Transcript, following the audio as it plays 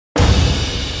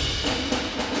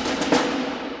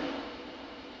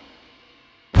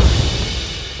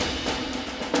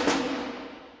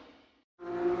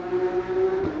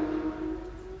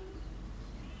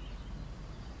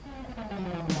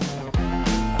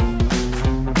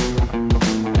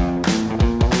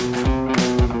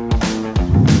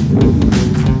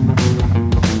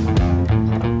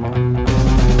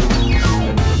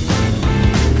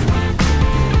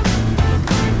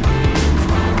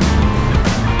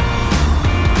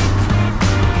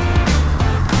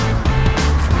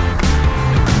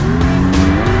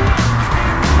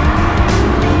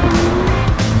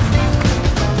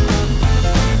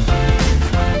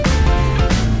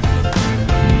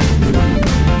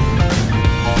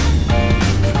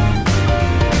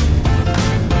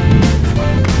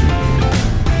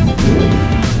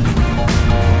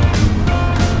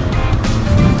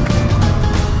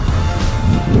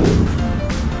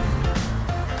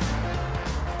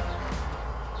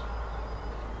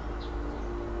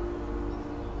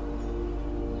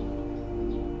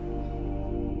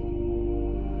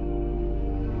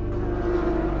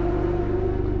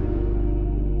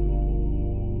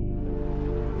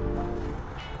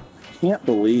can't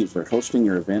believe they're hosting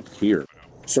your event here,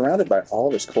 surrounded by all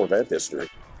this Corvette history.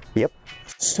 Yep.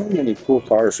 So many cool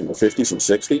cars from the 50s and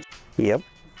 60s. Yep.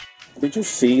 Did you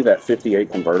see that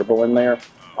 58 convertible in there?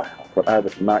 Wow, but I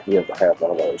would not give to have one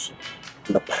of those.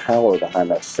 And the power behind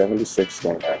that 76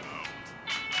 Stingray.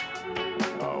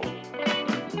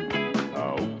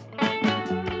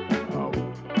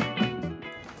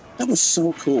 That was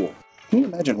so cool. Can you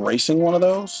imagine racing one of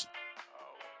those?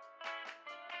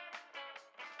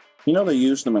 You know they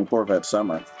used them in Corvette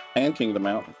Summer and King of the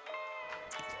Mountain.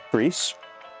 Grease.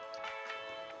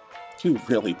 You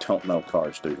really don't know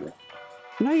cars, do you?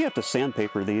 You know you have to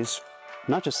sandpaper these.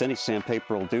 Not just any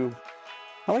sandpaper will do.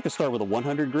 I like to start with a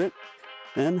 100 grit.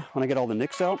 Then, when I get all the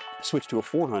nicks out, switch to a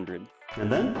 400.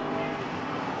 And then...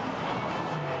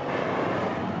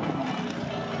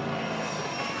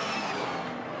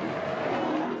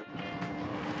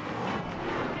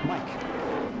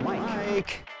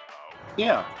 Mike.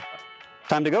 Yeah.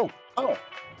 Time to go. Oh.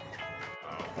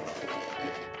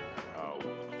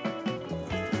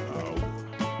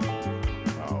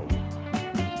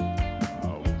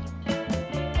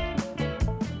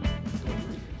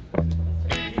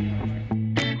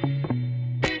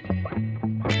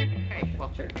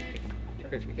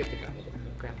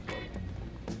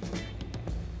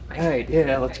 Alright,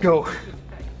 yeah, let's go.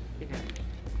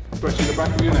 Press in the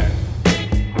back of your neck.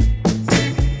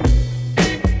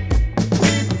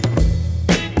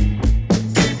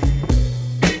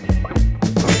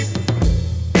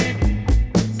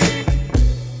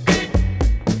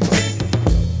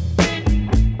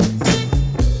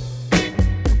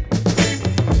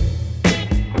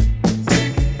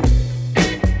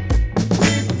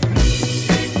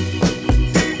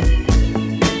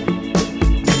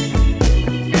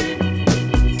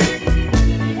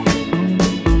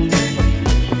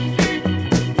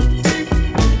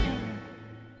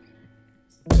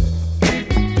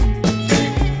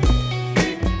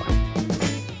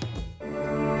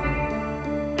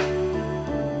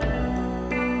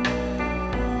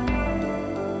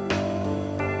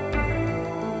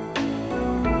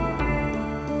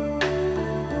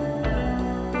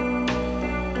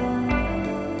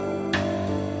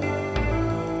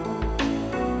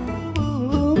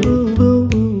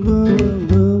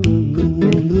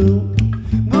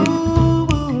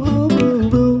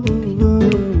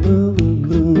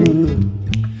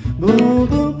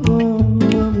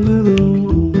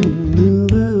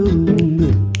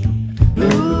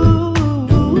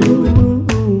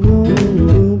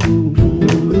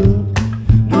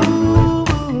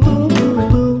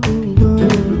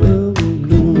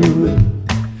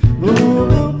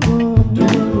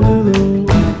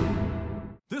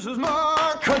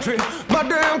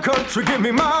 Give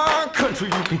me my country,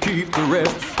 you can keep the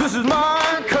rest. This is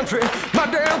my country, my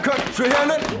damn country,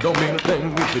 and it don't mean a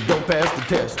thing if you don't pass the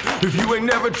test. If you ain't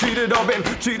never cheated or been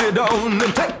cheated on,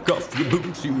 then take off your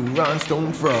boots, you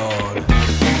rhinestone fraud.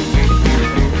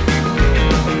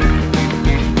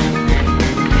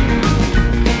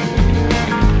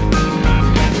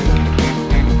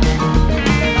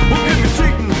 Well, give me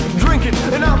cheating, drinking,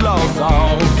 and outlaw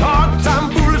songs. Hard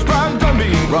time, foolish pride, done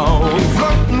being wrong.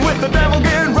 Flirting with the devil,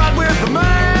 getting right with the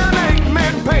man. Ain't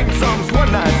men paint songs,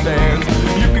 one night stands.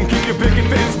 You can keep your picket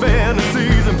fence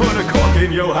fantasies and put a cork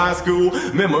in your high school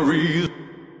memories.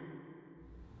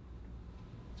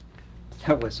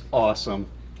 That was awesome.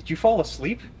 Did you fall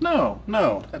asleep? No.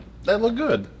 That looked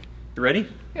good. You ready?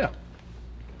 Yeah.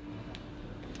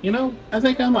 You know, I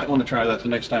think I might want to try that the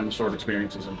next time the sword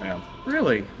experience is in town.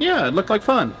 Really? Yeah, it looked like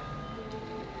fun.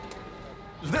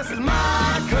 This is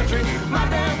my country, my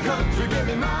damn country, give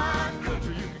me my